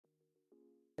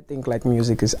think like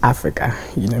music is Africa.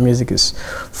 Music is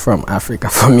from Africa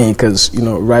for me because,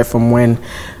 right from when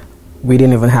we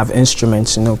didn't even have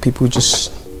instruments, people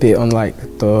just be on like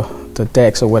the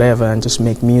decks or whatever and just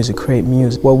make music, create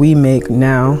music. What we make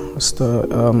now is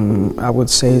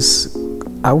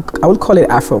I would call it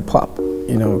Afro pop,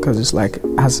 because it's like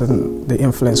has the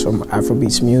influence from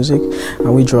Afrobeats music,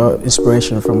 and we draw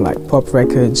inspiration from like pop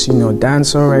records,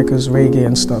 dancehall records, reggae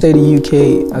and stuff. Say the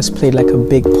UK has played like a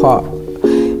big part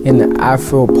in the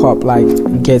Afro pop, like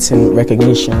getting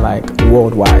recognition like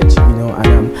worldwide,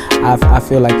 and I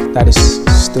feel like that is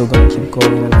still gonna keep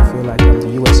going, and I feel like the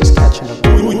US is catching up.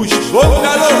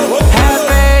 Have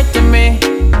faith in me,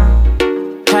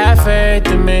 have faith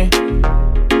in me,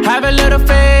 have a little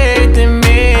faith in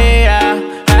me, yeah.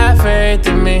 Have faith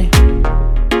in me.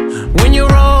 When your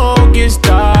road gets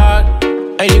dark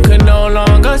and you can no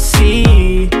longer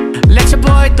see, let your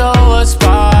boy throw a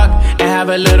spark and have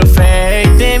a little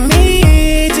faith in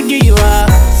me to give you a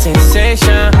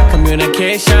sensation,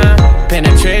 communication,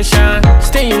 penetration,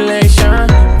 stimulation,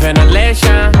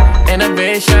 ventilation,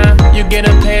 innovation. You get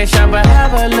impatient, but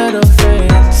have a little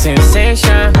faith.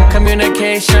 Sensation,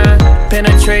 communication,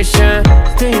 penetration,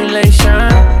 stimulation,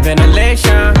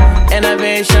 ventilation,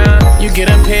 innovation. You get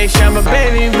impatient, but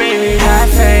baby, have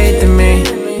faith in me.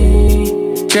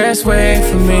 Just wait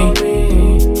for me.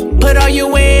 Put all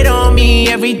your weight on me,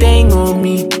 everything on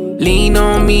me. Lean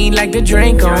on me like the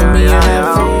drink on me. I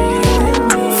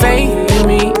have faith in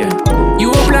me. Yeah. You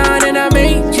were blind and I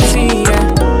made you see.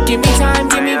 Yeah. Give me time,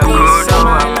 give me peace.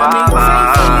 Somebody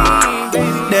let me faith in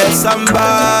me. There's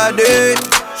somebody,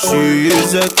 she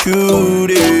is a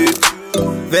cutie,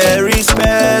 very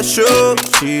special.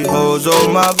 She holds all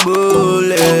my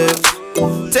bullets.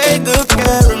 Take good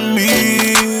care of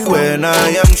me when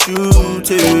I am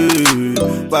shooting,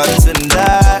 but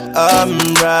tonight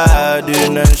I'm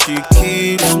riding and she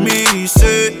keeps me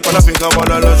safe. When I think I'm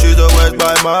all alone, she's always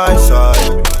by my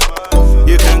side.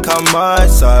 You can come my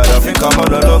side. I think I'm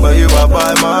all alone, but you are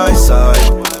by my side.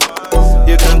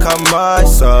 You can come my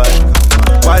side.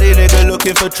 Why the nigga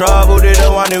looking for trouble? They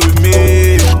don't want it with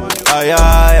me. Aye,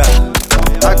 aye, aye.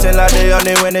 Acting like they on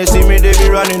it when they see me, they be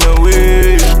running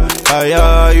away. Aye,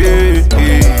 aye,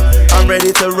 yeah. I'm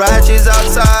ready to ride, she's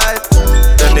outside.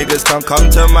 The niggas can't come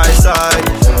to my side.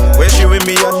 When she with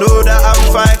me, I know that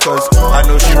I'm fine, cause I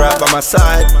know she right by my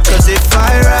side. Cause if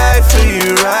I ride for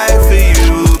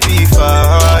you, be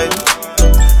fine.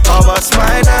 I must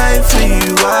my time for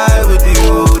you, I with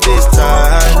you this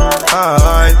time.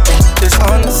 Just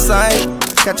on the side,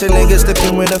 catch a nigga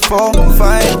slipping with a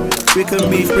 4-5. We can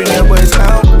beef, bring your boys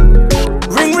down.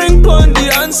 Ring pon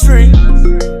the hands-free.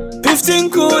 15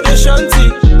 cool the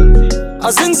shanty.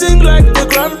 I sing like the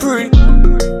Grand Prix.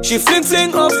 She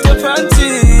fling off the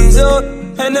panties, oh,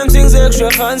 and them things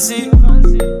extra fancy.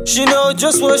 She know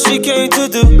just what she came to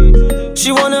do.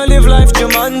 She wanna live life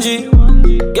Jumanji.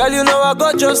 Girl, you know I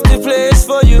got just the place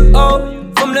for you,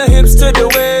 oh. From the hips to the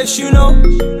waist,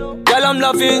 Girl, I'm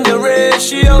loving your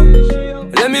ratio.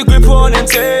 Let me grip on and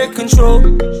take control.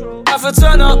 I have to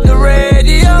turn up the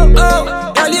radio,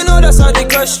 oh. Girl, you know that's not the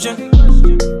question.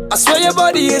 I swear your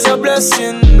body is a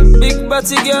blessing. Big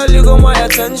body girl, you got my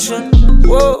attention.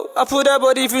 Whoa, I put that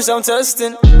body through some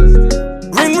testing.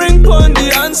 Ring pon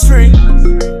the hands-free.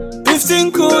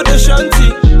 15 cool the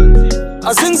shanty.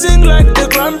 I sing like the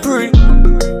Grand Prix.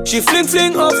 She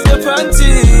fling off the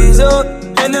panties, oh,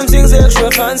 and them things extra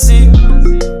fancy.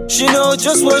 She know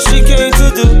just what she came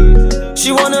to do.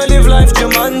 She wanna live life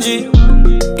Jumanji.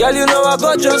 Girl, you know I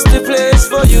got just the place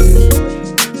for you.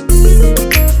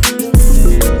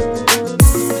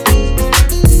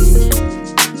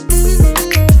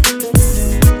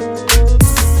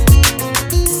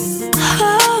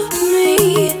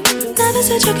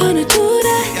 Said you're gonna do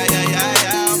that.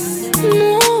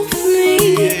 Move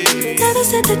me. Never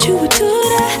said that you would do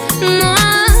that. No,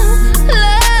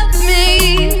 love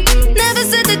me. Never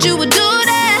said that you would do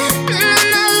that.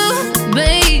 No,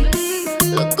 babe.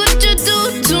 Look what you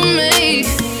do to me.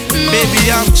 No.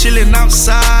 Baby, I'm chilling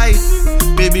outside.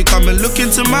 Baby, come and look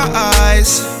into my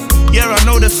eyes. Yeah, I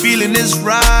know the feeling is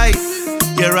right.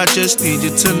 Yeah, I just need you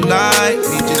tonight,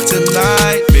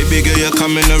 Baby girl, you're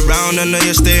coming around, I know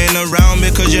you're staying around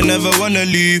because you never wanna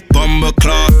leave. Bumper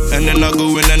clock, and then I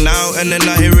go in and out, and then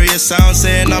I hear your sound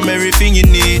saying I'm everything you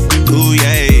need. Ooh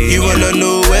yeah, you wanna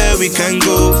know where we can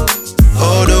go,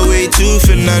 all the way to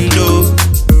Fernando.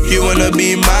 You wanna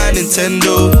be my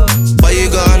Nintendo, but you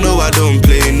gotta know I don't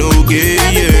play no game.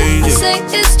 Everything I say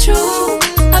is true,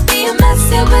 I'll be a mess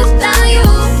here without you.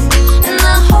 And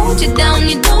I'll hold you down,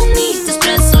 you don't need to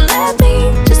stress, so let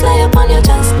me just lay up on your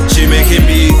chest. She making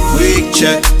me weak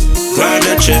check, grind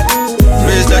the check,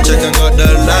 raise the Razor check and got the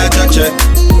lighter check.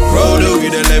 Roll the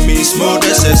weed and let me smoke the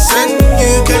scent.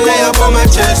 You can lay up on my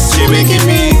chest. She making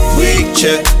me weak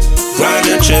check, grind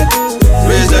the check.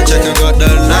 Razor check and got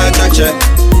the lighter check.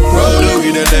 Roll the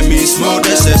weed and let me smoke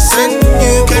the scent.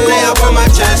 You can lay up on my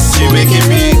chest. She making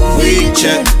me weak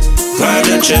check,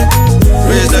 grind the check.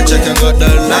 Razor check and got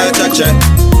the lighter check.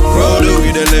 Roll the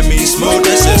weed and let me smoke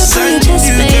the scent. You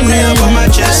can lay up on my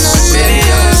chest. City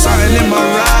on the sign in my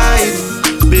ride.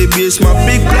 Baby, it's my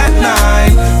big black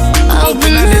night.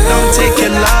 Hoping that it don't take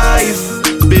your life.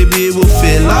 Baby, it will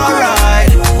feel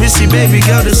alright. Missy, baby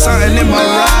girl, the sign in my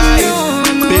ride.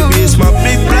 Baby, it's my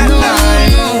big black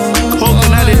night.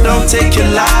 Hoping that it don't take your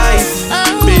life.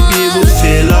 Baby, it will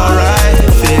feel alright.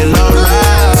 Feel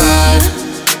alright.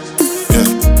 Yeah.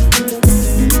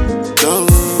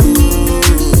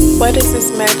 What is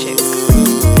this magic?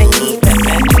 I need that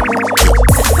magic.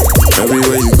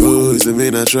 Everywhere you go is the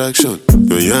main attraction.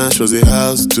 Your yash was a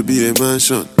house to be a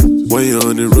mansion. When you're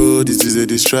on the road, it is a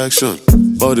distraction.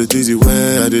 All the things you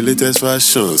wear are the latest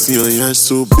fashion. See your yash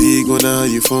so big, wonder how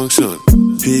you function.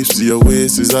 Hips to your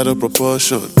waist is out of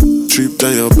proportion. Trip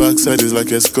down your backside is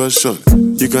like excursion.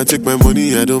 You can take my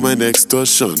money, I don't mind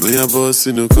extortion. When your boss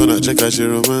in the corner, check out your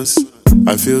romance.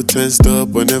 I feel tensed up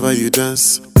whenever you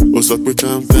dance. Oh, so quick,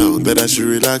 calm down, that I should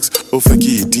relax. Oh, fuck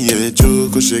it,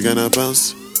 joke, cause she gonna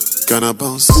bounce. Gonna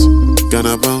bounce,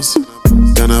 gonna bounce,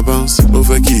 gonna bounce. Oh,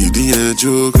 fuck it,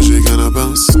 joke, cause she gonna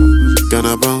bounce.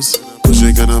 Gonna bounce, cause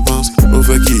she gonna bounce. Oh,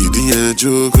 fuck it,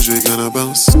 joke, cause she gonna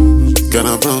bounce.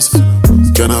 Gonna bounce,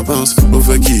 gonna bounce. Oh,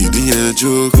 fuck it,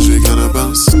 joke, cause she gonna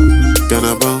bounce.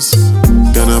 Gonna bounce,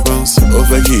 gonna bounce. Oh,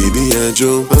 fuck it,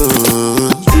 joke.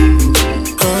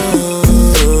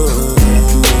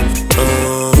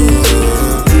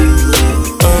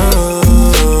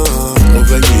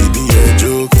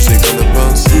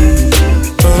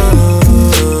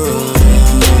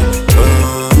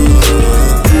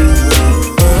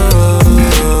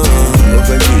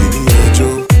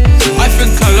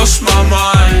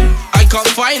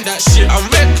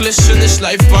 In this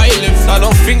life I live, I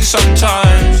don't think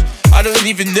sometimes. I don't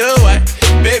even know why.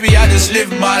 Baby, I just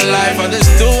live my life. I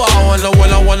just do what I wanna,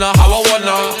 when I wanna, how I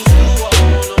wanna.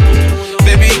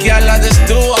 Baby girl, I just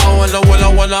do what I wanna, when I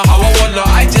wanna, how I wanna.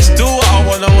 I just do what I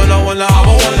wanna, when I wanna, how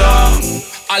I wanna.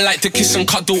 I like to kiss and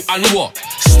cuddle and what?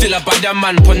 Still a bad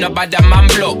man, pon a bad man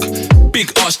block.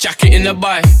 Big ass jacket in the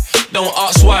bike. Don't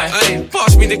ask why. Hey,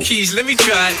 pass me the keys, let me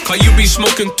try. Cause you be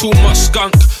smoking too much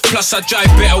skunk. Plus I drive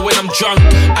better when I'm drunk.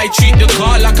 I treat the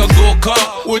car like a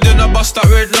go-kart. Wouldn't I bust that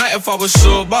red light if I was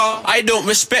sober? I don't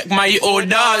respect my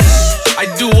orders. I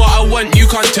do what I want, you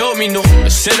can't tell me no. I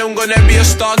said I'm gonna be a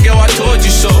star, girl, I told you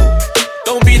so.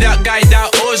 Don't be that guy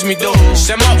that owes me though.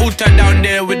 Send my Uta down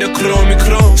there with the chromey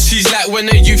chrome. She's like, when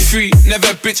are you free?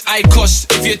 Never bitch I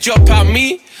cost. If you drop out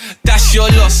me, that's your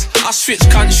loss. I switch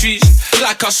countries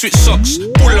like I switch socks.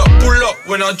 Pull up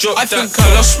when I drop. I think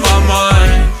I lost my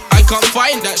mind. I can't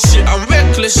find that shit. I'm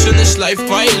reckless in this life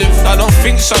I live. I don't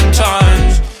think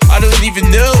sometimes. I don't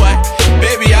even know why.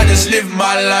 Baby, I just live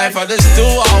my life. I just do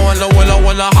what I wanna, when I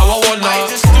wanna, how I wanna. I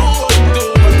just do what I do.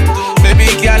 Baby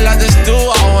girl, I just do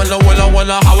what I wanna, when I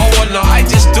wanna, how I wanna. I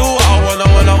just do what I wanna,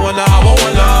 when I wanna, how I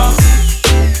wanna.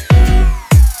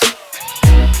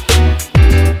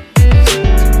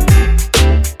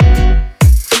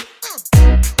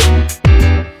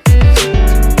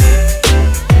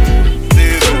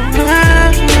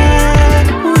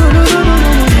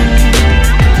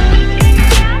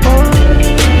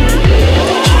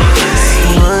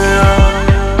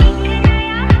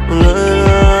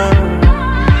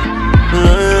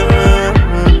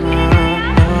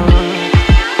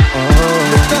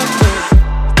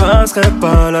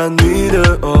 Pas la nuit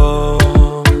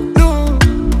dehors.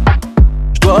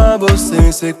 J'dois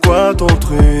bosser, c'est quoi ton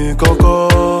truc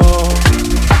encore?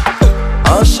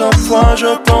 À chaque fois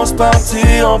je pense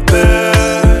partir en paix.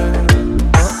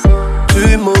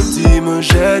 Tu maudis, me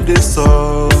jettes des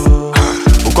sorts.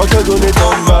 Pourquoi te donner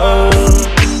tant de mal?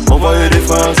 Envoyer des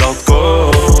phrases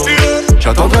encore.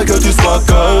 J'attendrai que tu sois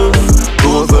calme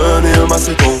pour revenir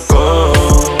masser ton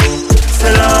corps.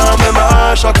 C'est là même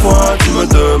à chaque fois tu me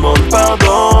demandes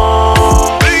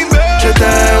pardon.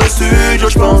 J'étais au studio,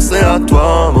 j'pensais à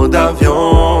toi en mode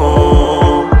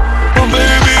avion. Oh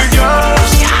baby girl,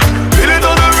 il est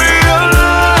temps de realize.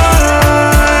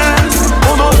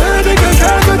 On aurait dit que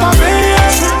quelqu'un t'a payé.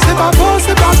 C'est pas beau,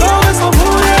 c'est pas beau, mais sans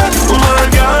brouiller. Oh my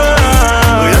girl,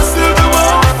 rien sur de moi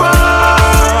en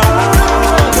face.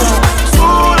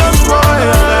 Soulage-toi et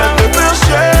arrête de faire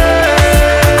chier.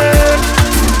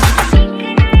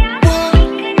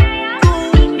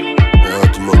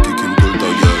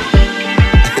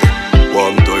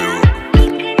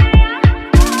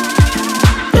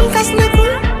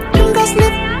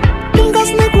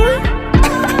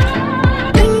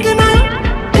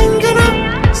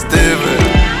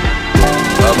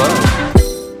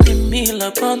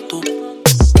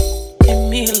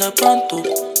 Dimmi pronto.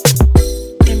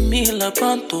 Dimmila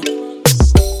pronto.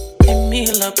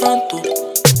 Dimmila pronto.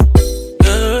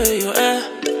 Girl, you are.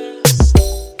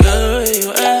 Girl,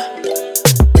 you are.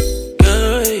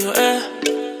 Girl, you are.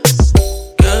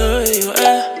 Girl, you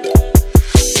are.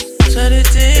 So the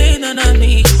thing that I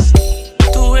need you.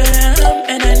 2 a.m.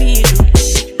 and I need you.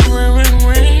 Ring, ring,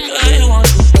 ring, I want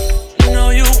you. You know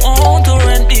you want to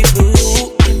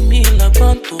rendezvous. Dimmila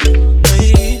pronto.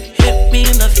 Hey, hit me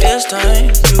in the first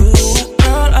time. You,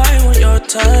 girl, I want your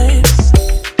time.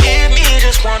 Give me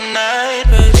just one night,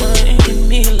 baby.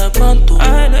 Dimmila pronto.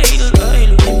 I like it,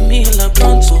 dimmila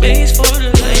pronto. Space for the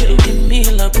light,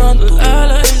 dimmila pronto. I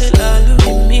like it,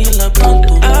 dimmila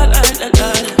pronto. I like it,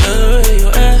 you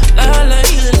are. I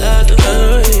like it,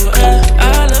 you are.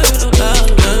 I like it, you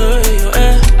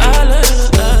are. I like it,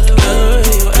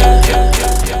 you are.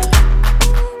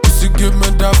 Sie gibt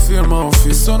mir dafür mal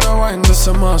viel Sonne rein, dass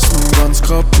Maßen ganz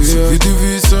kapiert. Wie die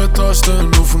Wiese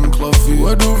darstellen auf dem Klavier.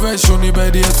 Wo du weißt schon, ich bei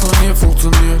dir jetzt noch nie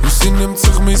funktioniert. Und sie nimmt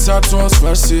sich mein Herz, was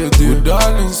passiert dir. Und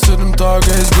darling, seit dem Tag,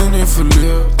 ich bin nicht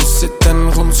verliert. Und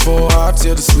seitdem kommt's vor Herz,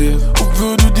 jedes Lied. Und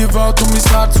würde die Welt mein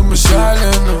Herz mich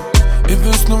heilen. Ich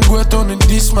wüsste nur gut ohne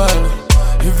die Smile.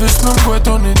 Ich wüsste nur gut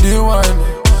ohne die Weine.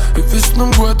 Ich wüsste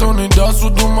nur gut ohne das,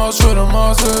 was du machst für den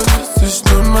Maße. Das ist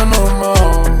nicht mehr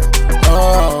normal.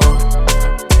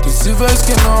 Sie weiß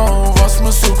genau, was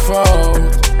mir so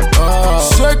gefällt.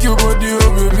 Shake your body,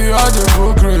 oh baby, I just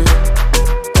go crazy.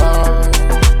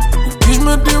 Gib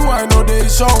mir die Wine, oh, die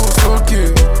ist alles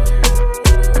okay.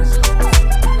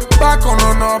 Back on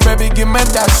her now, baby, give me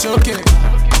that shoki.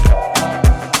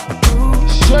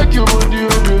 Shake your body,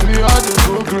 oh baby, I just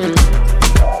go crazy.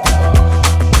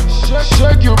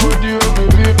 Shake your body, oh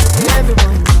baby.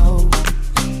 Everyone knows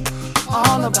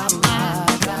all about my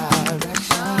direction.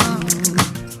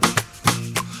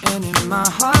 And in my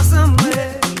heart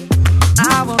somewhere,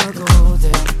 I wanna go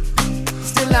there.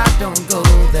 Still I don't go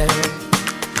there.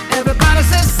 Everybody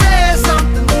says, say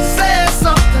something, say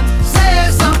something, say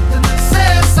something,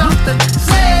 say something,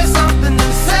 say something,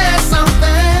 say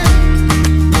something.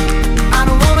 I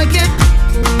don't wanna get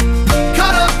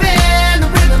caught up in the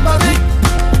rhythm of it,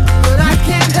 but I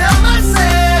can't help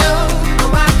myself. No,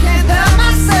 I can't help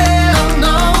myself.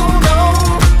 No, no.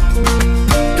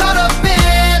 Caught up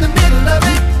in the middle of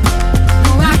it.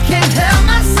 No, I can't help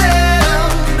myself.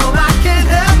 No, I can't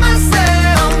help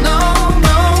myself. No,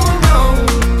 no, no.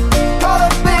 Caught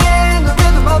up in the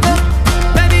rhythm of it.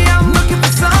 Baby, I'm looking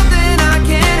for something I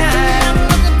can't have.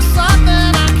 Looking for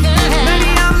something I can't have. Baby,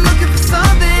 I'm looking for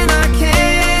something I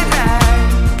can't have.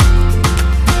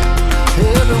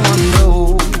 Everyone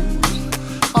knows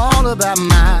all about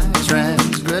my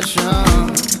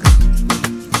transgression.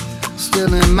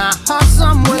 Still in my heart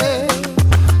somewhere,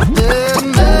 there's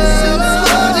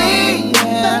melody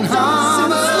and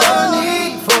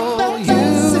harmony for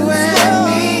you and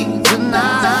me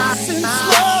tonight.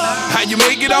 How you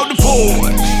make it out the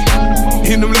porch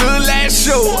in them little ass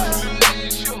shorts,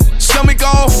 stomach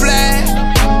all flat.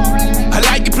 I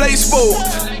like you play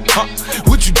sports.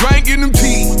 What you drink in them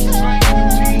teeth?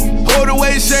 Hold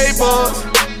away shapers.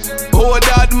 Hold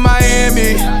out to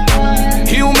Miami.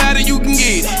 It don't matter, you can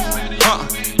get it.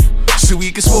 So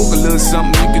we can smoke a little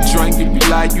something, you can drink if you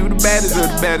like. You the baddest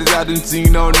of the baddest I done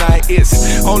seen all night. It's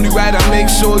only right I make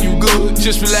sure you good.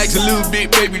 Just relax a little bit,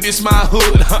 baby, this my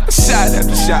hood. Shot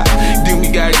after shot, then we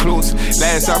got close.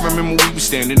 Last I remember we was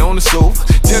standing on the sofa,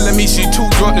 telling me she too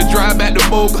drunk to drive back to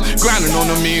Boca. Grinding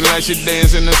on me like she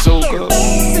dancing the soca.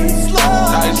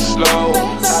 Nice slow,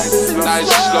 nice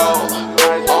slow,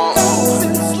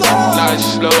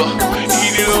 nice slow.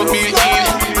 Eat it up, eat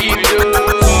it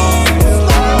up.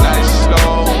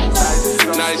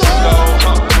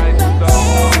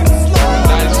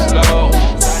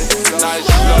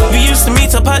 We used to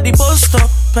meet up at the bus stop,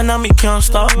 and now me can't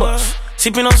Starbucks.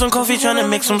 Sipping on some coffee, tryna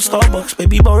make some Starbucks.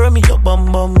 Baby, borrow me your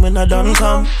bum bum when I done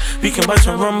come. We can buy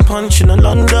some rum punch in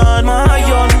London, my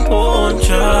young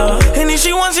poncha. And if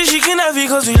she wants it, she can have it,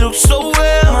 cause we look so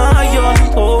well, my young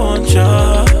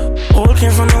poncha. All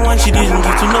came from the one she didn't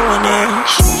get to no one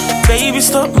else. Baby,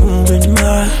 stop moving,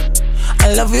 ma.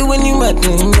 I love it when you make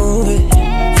me move it.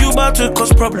 You about to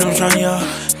cause problems on ya.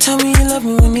 Tell me you love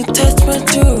me when you touch my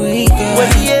jewelry, girl.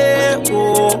 Well, yeah,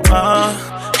 oh,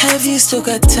 Have you still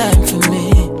got time for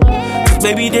me?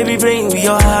 Baby, they be playing with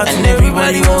your heart and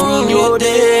everybody on your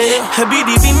day.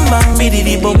 Habidi bim bam,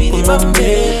 bidi bum bum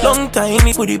bam. Long time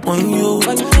me put it on you.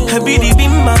 Habidi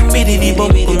bim bam, bidi bum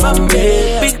bam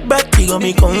bam. Big bad thing got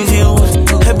me confused.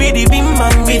 Habidi bim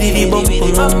bam, bidi bum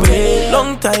bam bam.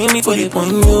 Long time me put it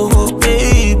on you,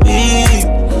 baby.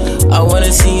 I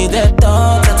wanna see that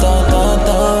dog, girl.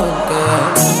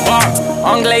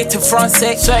 anglais to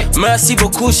français. Merci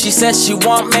beaucoup, she says she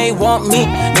want me.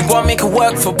 They want me to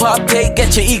work for Parquet.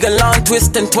 Get your eagle on,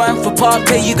 twist and twine for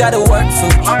Parquet. You gotta work for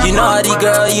me. You naughty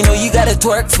girl, you know you gotta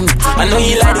twerk for me. I know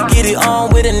you like to get it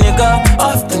on with a nigga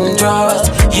off them drawers.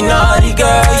 You naughty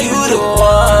girl, you the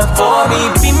one for me.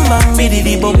 Bim bam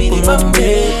biddy bum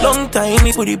bam. Long time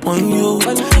me put it on you.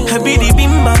 Biddy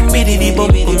bim bam biddy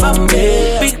bum bam.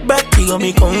 Big back you got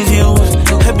me confused.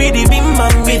 Biddy bim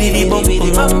bam biddy bum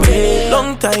bam.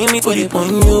 Long time me put it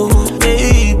on you,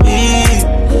 baby.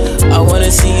 I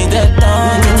wanna see that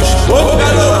down.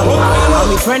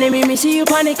 I'm friend of me see you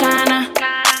on the corner.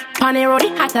 Pane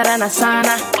rodi hotter than a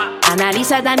sauna.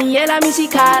 Annalisa Daniela me see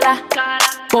Carla.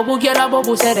 Bobo get a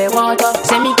bobo say the water.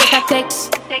 Send me get a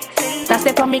text. That's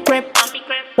the from me crib.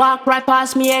 Walk right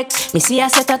past me ex. Me see I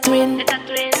set a twin.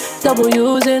 Double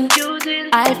using.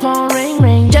 iPhone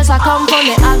ring. Just I come from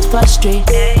the Oxford Street.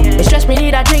 It stress me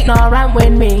need a drink, no run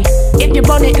with me. If you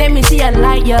bun it, let me see a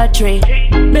light your tree.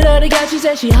 Below the girl, she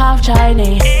said she half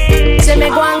Chinese. Say me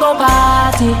go and go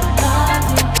party.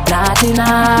 Naughty.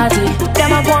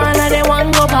 Them a go and they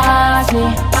want go past me.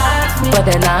 But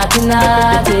they naughty.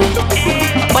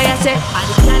 Boy I say, I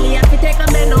the planny have to take a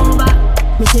bend over.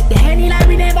 Me take the Henny like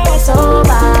we never was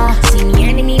sober. See me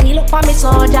enemy, me look for me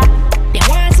soldier. They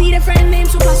wanna see the friend named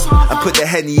Super Sofa. I put the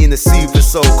Henny in the Super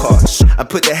Soul Kosh. I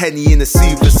put the Henny in the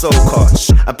Super Soul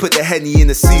Kosh. I put the Henny in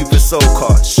the Super Soul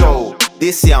Kosh. Show,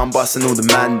 this year I'm busting all the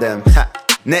man them.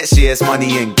 Next year it's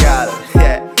money and gal.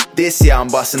 Yeah, this year I'm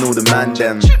busting all the man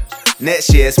them.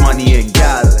 Next year it's money and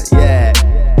gal. Yeah,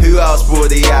 who else brought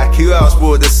the yak? Who else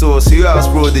brought the sauce? Who else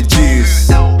brought the juice?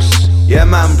 Yeah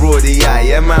man brought the yak.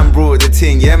 Yeah man brought the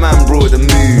ting. Yeah man brought the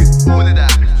mood. All of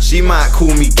that. She might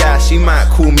call me gas, she might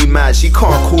call me mad, she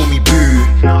can't call me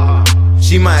boo.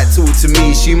 She might talk to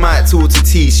me, she might talk to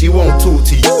T, she won't talk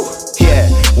to you. Yeah,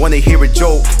 wanna hear a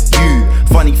joke, you.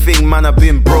 Funny thing, man, I've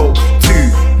been broke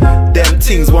too. Them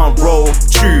things won't roll,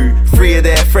 true. 3 of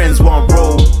their friends won't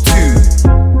roll,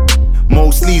 2.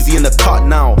 Most sleazy in the cut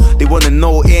now. They wanna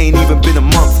know it ain't even been a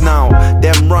month now.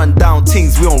 Them run down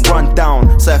things we don't run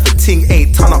down. So if a ting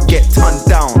ain't turn up, get turned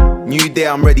down. New day,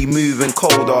 I'm ready, moving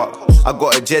colder. I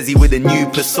got a Jezzy with a new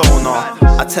persona.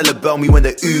 I tell her bell me when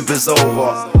the Uber's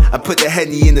over. I put the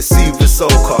Henny in the Super Soul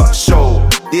Car. Show,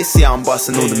 this year I'm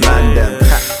busting all the man them.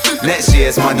 Next year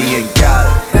it's money and gal.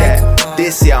 Yeah,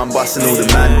 this year I'm busting all the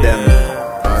man them.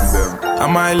 I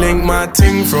might link my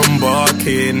ting from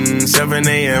barking. 7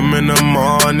 a.m. in the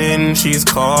morning. She's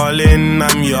calling,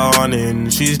 I'm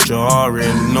yawning. She's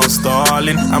jarring, no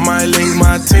stalling. I might link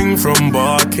my ting from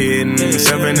barking.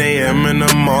 7 a.m. in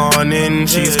the morning.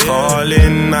 She's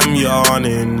calling, I'm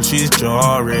yawning. She's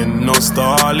jarring, no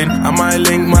stalling. I might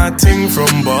link my ting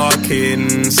from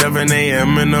barking. 7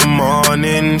 a.m. in the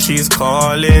morning. She's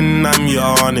calling, I'm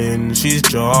yawning. She's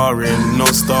jarring, no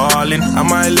stalling. I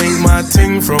might link my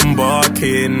ting from barking.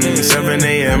 7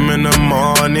 a.m. in the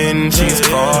morning. She's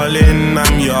calling,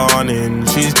 I'm yawning.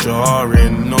 She's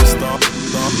jarring, no stop.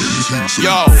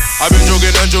 Yo, I've been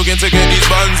jogging to get these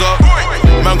bands up.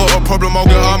 Man got a problem, I'll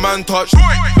get our man touched.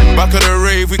 Back of the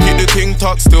rave, we keep the king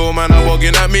tucked. Still, man, I'm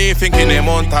bugging at me, thinking they're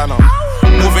Montana.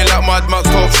 Moving like Mad Max,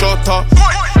 top shotter.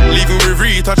 Leaving with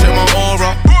Reed, touching my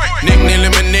aura. Nickname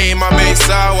lemonade, my base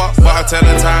sour. But I tell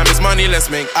her time is money, let's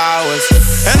make hours.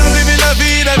 And I'm living la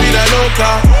vida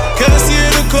loca. Courtesy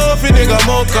of the coffee, nigga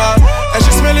mocha. And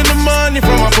she smelling the money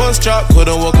from my first chop.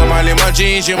 Couldn't walk a mile in my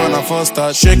jeans, yeah, when I first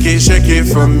start. Shake it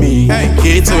for me.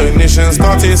 Key to ignition,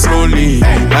 start it slowly.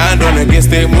 Hand on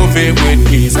against it, move it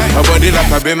with ease. My body like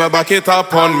a bimmer, back it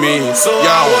up on me. So yo,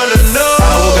 I wanna know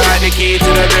how got the key to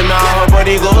the bimmer. Her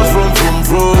body goes vroom.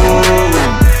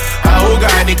 Who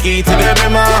got the key to the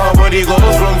bimmer? Her body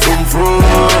goes vroom.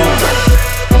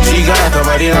 She got the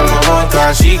body like a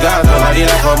motor. She got the body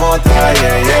like a motor,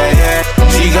 yeah.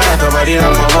 She got the body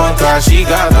like a motor. She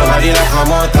got the body like a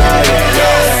motor,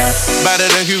 yeah. Better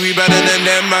than Huey, better than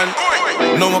them,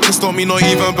 man. No one can stop me, not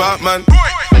even Batman.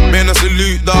 Man, a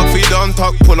salute, dog, feet done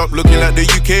tuck. Pull up looking like the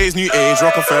UK's new age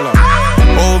Rockefeller.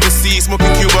 Overseas,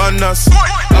 smoking Cubanas.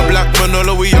 A black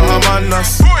Manolo, we are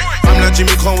Manas. I'm like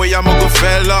Jimmy Conway, I'm a good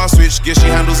fella. Switch gear, she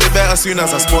handles it better soon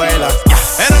as I spoil her.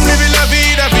 And I'm living la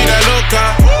vida loca.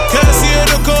 Courtesy of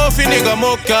the coffee, nigga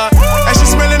mocha. And she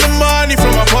smelling the money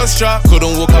from my posture.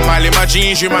 Couldn't walk a mile in my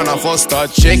jeans, you man, I first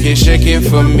start. Shake it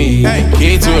for me.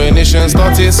 Key to ignition,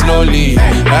 start it slowly.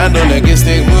 Hand on the gear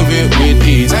stick, move it with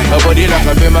ease. Her body like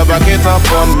a bimmer, back it up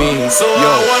on me. So yo,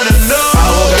 I wanna know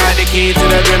how got the key to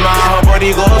the bimmer. Her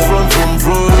body goes vroom.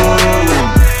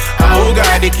 Who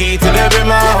got the key to the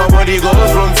bimmer? Her body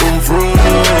goes vroom.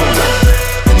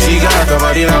 She got the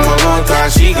body like a motor.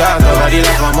 She got the body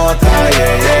like a motor,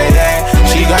 yeah.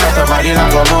 She got a body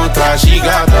like a motor. She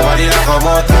got a body like a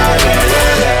motor.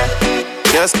 Yeah.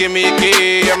 Just give me a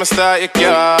key, I'ma start your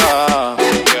car.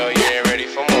 Yo, you ain't ready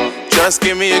for more. Just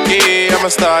give me a key, I'ma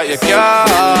start your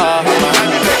car.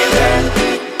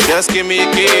 Just give me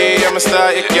a key, I'ma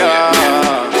start your car.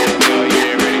 Yo, you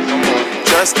ain't ready for more.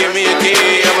 Just give me a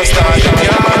key, I'ma start your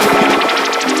car.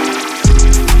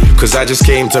 Cause I just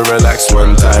came to relax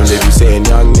one time. They be saying,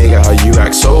 young nigga, how you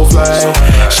act so fly.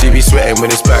 She be sweating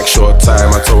when it's back short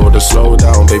time. I told her, slow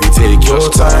down, baby, take your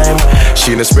time.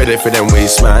 She done spread it for them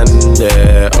waist, man,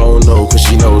 yeah. Oh no, cause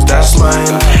she knows that's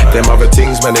mine. Them other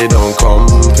things, man, they don't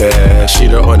compare. She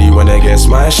the only one that gets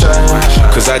my shine.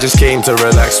 Cause I just came to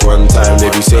relax one time. They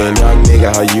be saying, young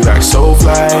nigga, how you act so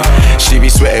fly. She be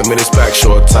sweating when it's back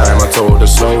short time. I told her,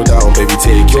 slow down, baby,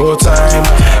 take your time.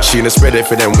 She done spread it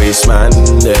for them waist, man,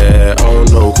 yeah. Oh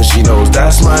no, cause she knows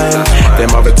that's mine.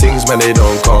 Them other things, man, they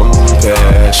don't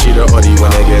compare. She the only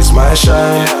one that gets my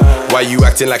shine. Why you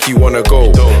acting like you wanna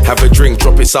go? Have a drink,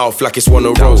 drop it south like it's one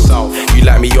a roll. You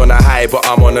like me on a high, but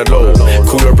I'm on a low.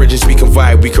 Cooler bridges, we can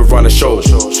vibe, we can run a show.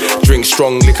 Drink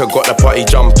strong liquor, got the party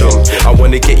jumping. I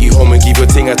wanna get you home and give your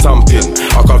ting a thumping.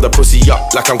 I carve the pussy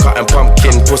up like I'm cutting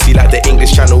pumpkin. Pussy like the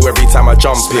English Channel every time I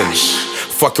jump in.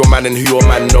 Fuck your man and who your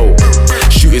man know.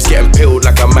 Shooters getting peeled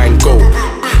like a mango.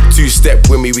 Two-step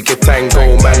with me, we can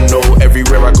tango. Man, no,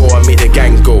 everywhere I go, I make the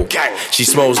gang go. She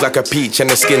smells like a peach and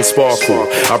the skin sparkle.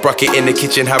 I broke it in the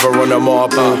kitchen, have her on a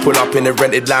marble. Pull up in the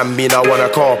rented land, mean I want a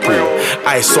carpool.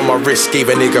 Ice on my wrist, gave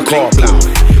a nigga carpool.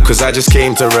 Cause I just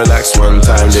came to relax one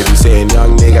time. They be saying,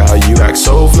 young nigga, how you act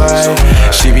so fly.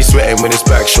 She be sweating when it's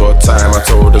back short time. I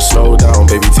told her, slow down,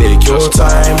 baby, take your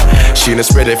time. She done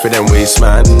spread it for them waist,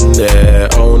 man, yeah.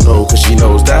 Oh no, cause she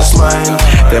knows that's mine.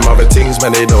 Them other things,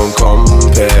 man, they don't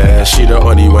compare. She the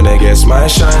only one that gets my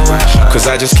shine. Cause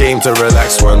I just came to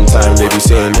relax one time. They be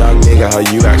saying, young nigga, how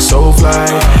you act so fly.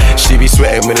 She be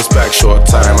sweating when it's back short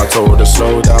time. I told her,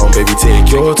 slow down, baby, take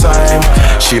your time.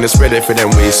 She done spread it for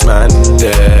them waist, man,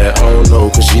 yeah. Oh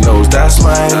no, cause she knows that's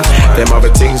mine. Them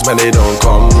other things, man, they don't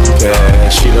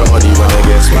compare. She the only one that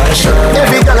gets my shine.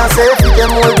 Every girl I say, fit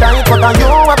them all tight, but you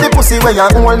have the pussy where you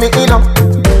hold me in up.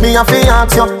 Me a fi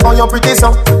ask you, how you pretty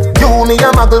so. You me a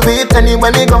muggle with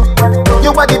anywhere me go. You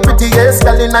are the prettiest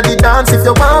girl inna the dance. If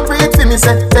you want breathe for me,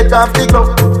 say take off the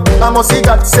glove. I must see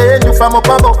God send you from up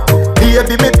above.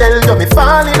 Baby, me tell you, me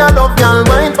fall in love. Y'all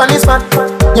wine pon this fat,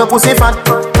 your pussy fat,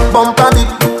 bumper big,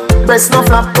 breast no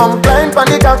flap. Come climb pon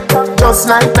the cock, just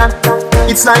like that.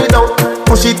 It's slide out,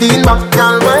 push it in back.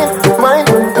 Y'all wine, wine,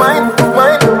 wine,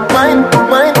 wine, wine,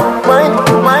 wine, wine,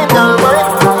 wine. Y'all wine,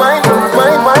 wine,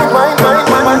 wine, wine, wine, wine,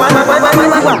 wine,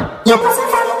 wine, wine.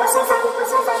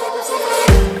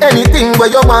 Anything where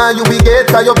you want, you be get.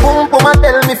 Cause your boom boom and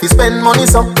tell me if you spend money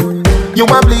so. You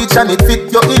a bleach and it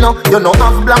fit your inner. You know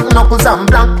have black knuckles and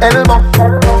black elbow.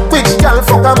 Which girl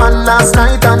fuck a man last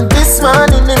night and this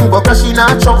morning him go cause she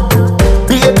not chop.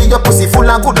 Baby your pussy full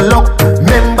of good luck.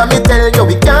 Remember me tell you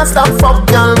we can't stop fuck.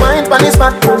 Girl wine pon this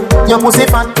fat, your pussy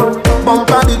fat,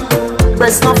 bumper big,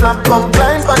 breast no flap. Come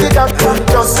climb pon the top,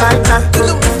 just like that.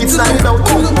 It's like out,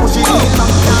 push it in.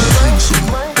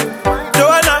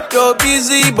 Joanna, your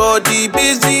busy body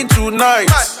busy tonight.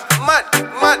 Mad,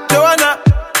 Joanna,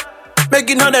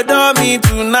 making all the dummy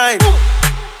tonight.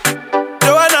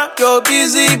 Joanna, your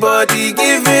busy body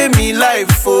giving me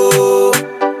life, oh,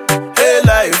 hey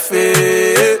life,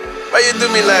 hey. Why you do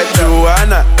me like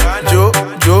Joanna,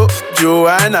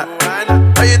 Joanna?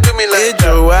 Why you do me like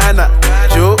Joanna,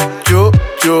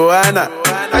 Joanna?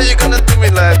 How you gonna do me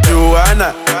like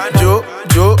Joanna,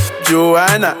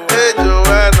 Joanna? Hey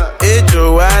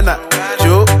Joanna,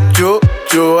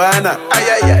 Joanna.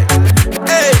 Ay.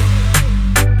 Hey,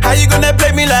 how you gonna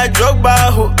play me like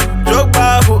Drogba, ho?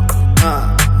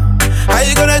 How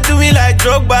you gonna do me like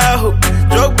Drogba, ho?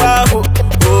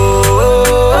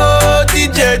 Oh,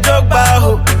 DJ Drogba,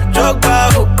 ho.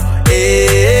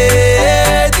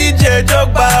 Hey, DJ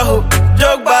Drogba, ho.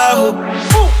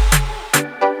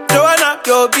 Joanna,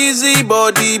 your busy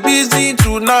body busy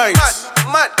tonight.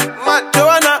 Mad,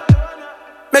 Joanna,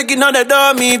 making all the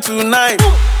dummy tonight.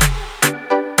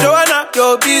 Joanna,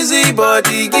 your busy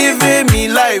body giving me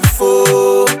life,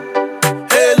 oh,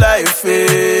 hey life,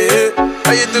 hey.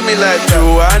 How you do me like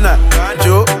Joanna,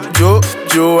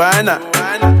 Joanna?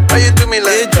 How you do me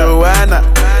like Joanna,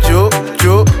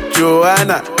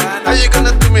 Joanna? How you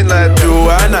gonna do me like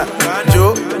Joanna,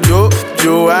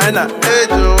 Joanna? Hey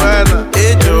Joanna,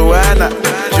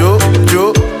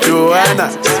 Joanna.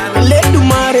 Let the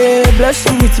mare bless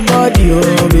you with body,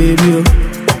 oh baby.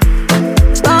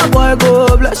 Star boy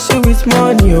go bless you with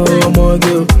money, oh my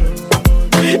girl.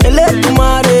 Let the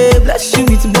mare bless you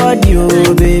with body,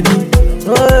 oh baby.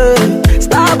 Hey,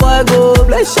 star boy go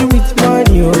bless you with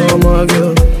money, oh my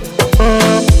girl.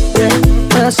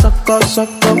 Yeah, sucker,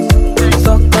 sucker,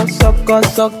 sucker, sucker,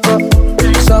 sucker,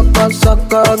 sucker,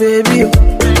 sucker, baby.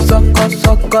 Sucker,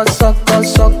 sucker, sucker,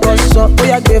 sucker, sucker. Oh,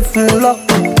 yeah, give him luck,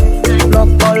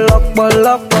 luck, luck,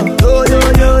 luck. Yo, yo,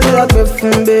 yo, yeah, give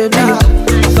him baby.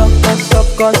 Sucker,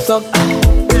 sucker, sucker.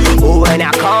 Oh, when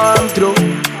I come through,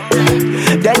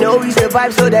 they know we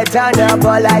survive, so they turn up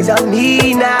all eyes on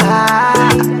me now.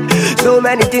 So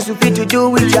many things we fit to do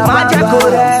with your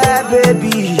mama,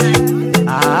 baby.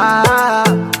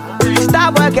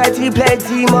 Stop working,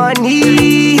 plenty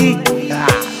money.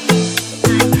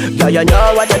 Girl, you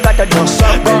know what you gotta do.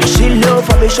 Sucker. She low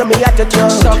for me, show me how to do.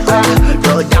 Sucker.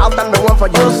 No doubt I'm the one for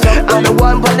you. Sucker. I'm the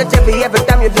one for the TV every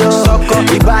time you do. Sucker.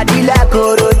 Your body like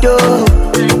Orodo.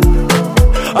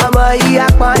 I'm a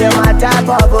yak on your type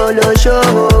of olo show.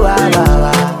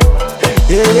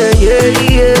 Yeah, yeah,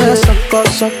 yeah. Sucker,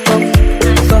 sucker,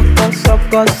 sucker,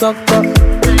 sucker, sucker,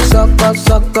 sucker,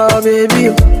 sucker,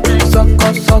 baby.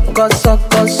 Sucker, sucker,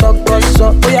 sucker, sucker,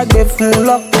 sucker. Oh, yeah, give him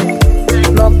luck.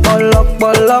 Lock, lock,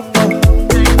 lock. Oh,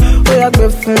 yeah,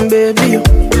 give him baby.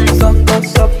 Sucker,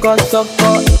 sucker,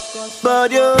 sucker.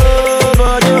 Body,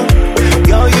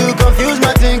 girl, you confuse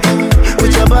my thinking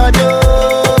with your body,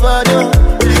 body.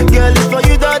 Girl, it's for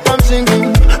you that I'm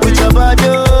singing with your body,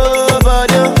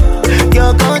 body.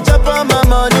 Girl, can't chop on my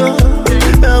mother.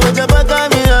 With your back on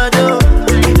me,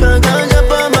 can't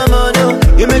chop on my mother.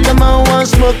 You make a man want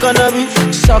smoke cannabis.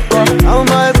 Sucker, how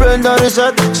my brain done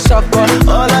reset. Sucker,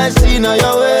 all I see now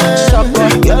your way. Sucker,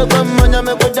 girl, come on, you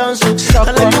make me dance. Sucker,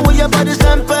 I like the way your body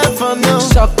stand perfect from you.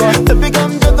 Sucker, baby,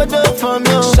 come juggle up from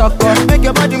you. Sucker, make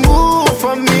your body move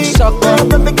from me. Sucker,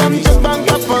 baby, come just bang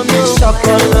up from you.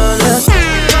 Sucker,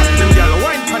 them gyal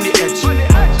wine on the edge.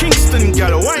 Kingston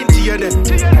gyal wine to your dead.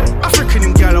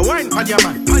 African gyal wine on your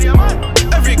man.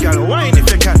 Every gyal wine if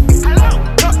you can.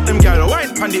 Them gyal wine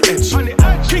on the edge.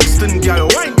 Kingston gyal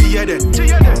wine to your dead.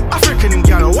 African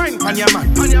gyal wine on your man.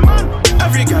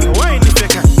 Every gyal wine if you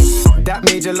can. That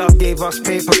major love gave us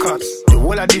paper cuts. The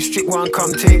whole of district one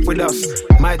come take with us.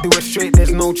 Might do it straight, there's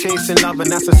no chasing love,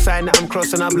 and that's a sign that I'm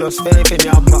crossing. I've lost faith in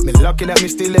y'all, but me lucky that me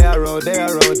still there, road there.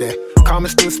 Karma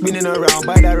still spinning around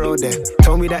by that road there.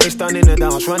 Told me that it's done in the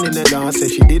dance, running the dance. Said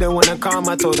she didn't wanna come,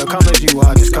 I told her come as you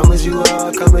are, just come as you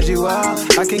are, come as you are.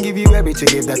 I can give you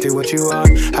everything if that is what you want.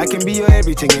 I can be your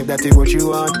everything if that is what you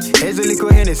want. Here's a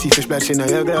little Hennessy for splashing on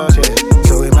your glass, yeah.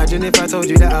 So imagine if I told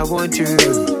you that I want you.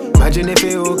 Imagine if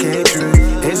it all came true.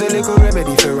 Here's a little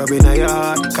remedy for rubbing on your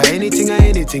heart. Cause anything,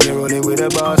 you're rolling with a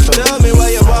boss. So tell me what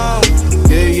you want.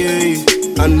 Yeah,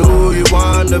 yeah. I know you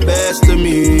want the best of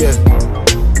me. Yeah,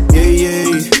 yeah, yeah.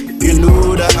 You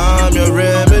know that I'm your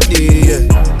remedy. Yeah.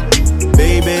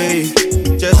 Baby,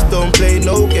 just don't play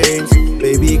no games.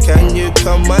 Baby, can you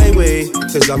come my way?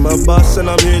 Cause I'm a boss and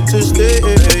I'm here to stay.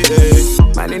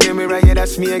 Man, you know me right, yeah,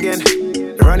 that's me again.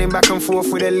 Running back and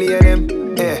forth with a lay of them.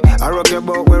 Yeah, I rock your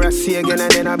boat where I see again,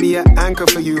 and then I'll be an anchor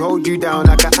for you. Hold you down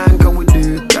like an anchor would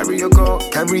do. Carry your girl,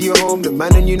 carry you home. The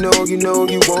man and you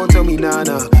won't tell me nah.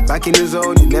 Back in the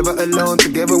zone, you're never alone.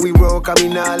 Together we roll, I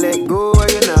mean nah, let go of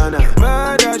your nana.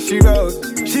 Murder she wrote,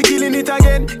 she killing it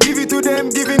again. Give it to them,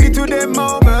 giving it to them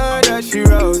more. Murder she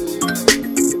wrote,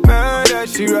 murder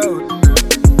she wrote,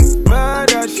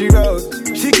 murder she wrote.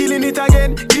 She killing it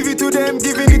again. Give it to them,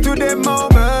 giving it to them more.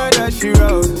 Murder she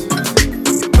wrote.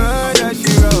 Murder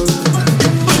she wrote.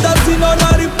 Put that scene on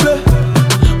a replay.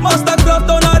 Mastercraft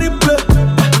on a replay.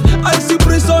 I see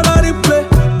Prince on a replay.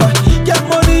 Get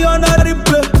money on a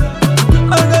replay.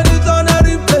 And get it on a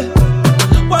replay.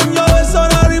 One your waist on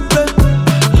a replay.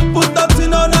 Put that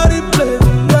scene on a replay.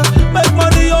 Make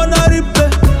money on a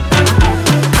replay.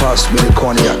 Pass me the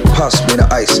cognac, pass me the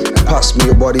ice. Pass me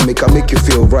your body, make you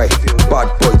feel right. Bad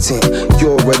boy team,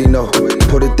 you already know.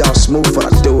 Put it down smooth and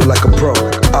I do it like a pro.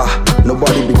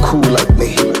 Nobody be cool like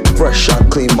me. Fresh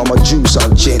and clean, mama juice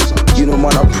and gin. You know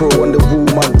man, I pro on the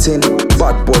woman tin.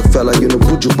 Bad boy fella, you know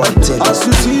buju bantin. As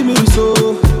you see me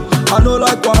so, I know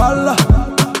like Wahala.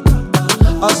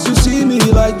 As you see me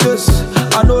like this,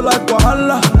 I know like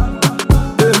Wahala.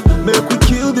 Make we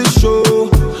kill this show,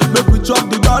 make we drop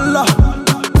the dollar.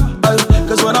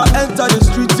 Cause when I enter the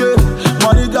street,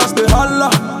 money just they holla.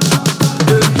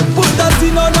 Put that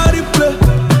thing on a replay.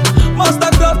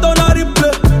 Mastercraft on a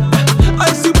replay.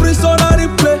 I see Prince on a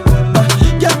replay.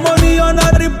 Get money on a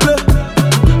replay.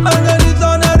 And get it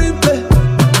on a replay.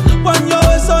 One your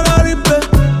waist on a replay.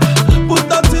 Put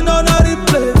that thing on a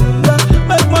replay.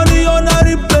 Make money on a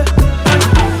replay.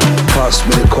 Pass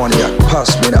me the cognac,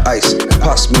 pass me the ice.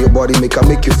 Pass me your body, make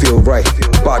you feel right.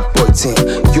 Bad boy team,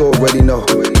 you already know.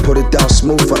 Put it down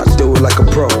smooth and I do it like a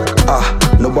pro.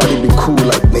 Nobody be cool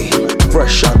like me.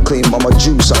 Fresh and clean, mama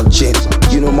juice and gin.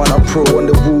 You know man, I pro on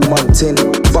the woman tin.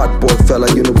 Bad boy fella,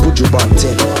 you know Buju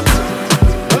Bantin.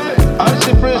 I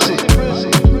see Prissy.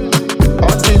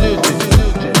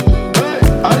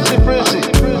 I see Prissy.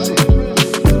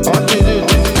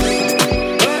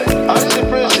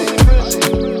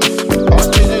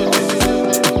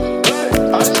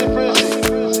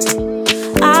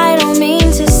 I don't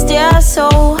mean to stare so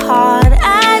hard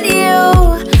at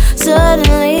you.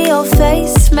 Suddenly your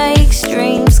face makes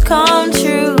dreams come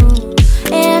true.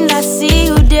 And I see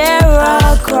you there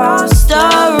across the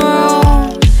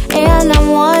room. And I'm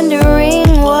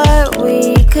wondering what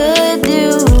we could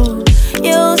do.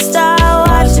 You start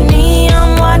watching me,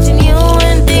 I'm watching you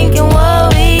and thinking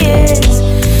what we is.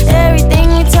 Everything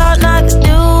we taught not to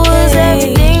do is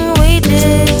everything we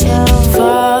did.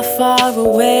 Far, far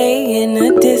away in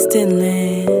a distant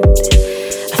land,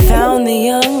 I found the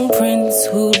young prince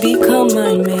who'd become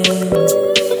my man.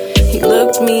 He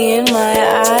looked me in my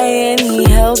eye and he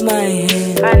held my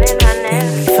hand.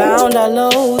 And we found our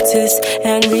lotus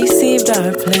and received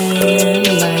our plan.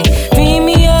 Like, beam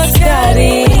me up,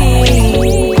 Scotty.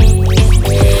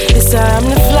 It's time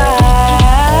to fly.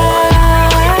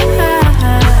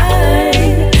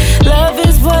 Love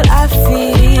is what I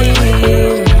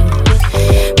feel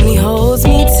when he holds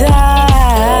me tight.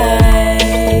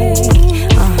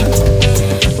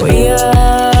 We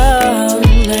are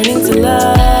learning to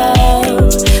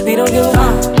love. We don't give a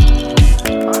fuck.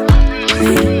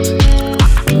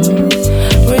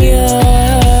 We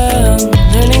are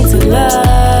learning to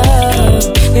love.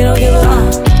 We don't give a fuck.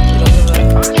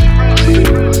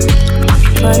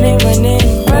 Running,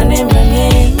 running, running,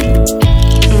 running.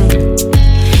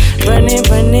 Running,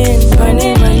 running,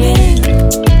 running, running.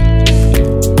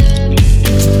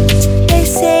 They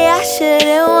say I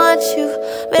shouldn't want you,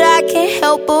 but I can't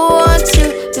help but want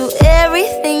to do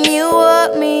everything you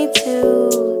want me to.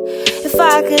 If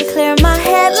I could clear my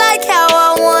head like how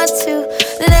I want to,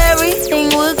 then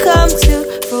everything would come to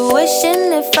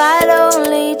fruition if I'd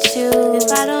only choose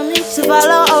to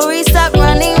follow or restart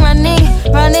running, running,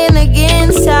 running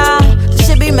against time.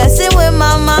 Should be messing with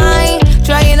my mind,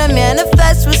 trying to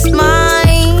manifest what's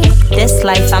mine. This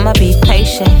life I'ma be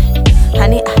patient,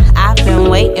 honey. I've been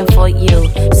waiting for you.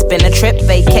 It's been a trip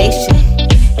vacation.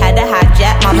 Had to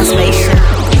hijack mama's spaceship.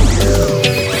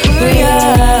 We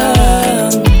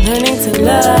are learning to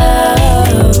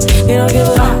love. We don't give a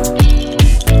fuck.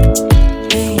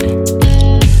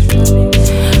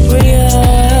 We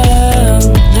are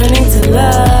learning to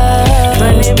love.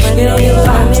 Running, running, we don't give a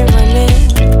fuck.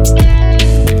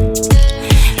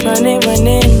 Running,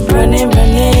 running, running,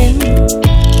 running.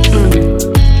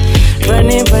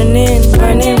 Running, running,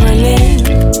 running, running.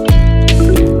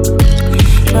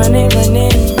 Running,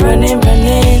 running, running,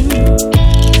 running.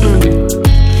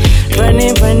 Running,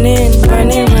 running,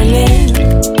 running,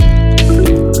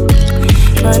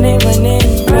 running. Running,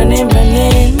 running, running,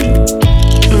 running.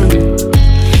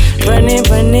 Running,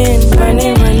 running,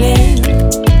 running, running.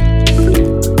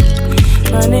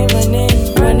 Running,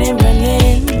 running, running, running.